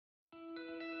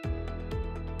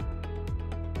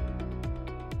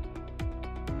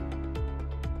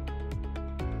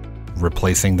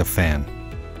replacing the fan.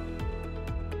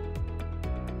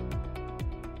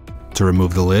 To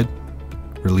remove the lid,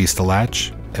 release the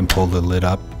latch and pull the lid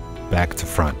up back to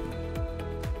front.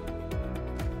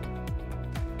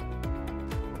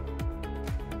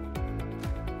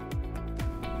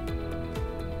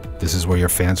 This is where your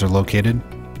fans are located.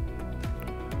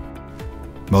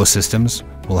 Most systems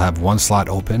will have one slot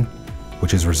open,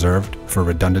 which is reserved for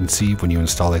redundancy when you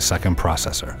install a second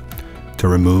processor. To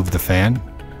remove the fan,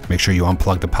 make sure you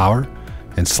unplug the power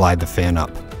and slide the fan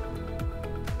up.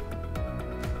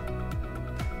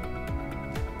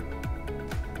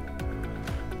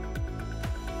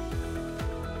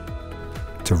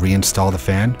 To reinstall the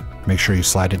fan, make sure you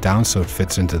slide it down so it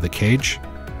fits into the cage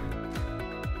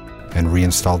and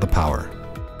reinstall the power.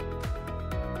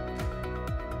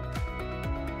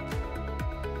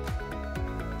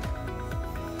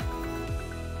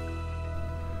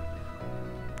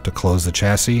 To close the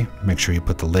chassis, make sure you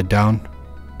put the lid down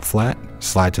flat,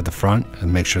 slide to the front,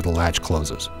 and make sure the latch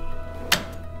closes.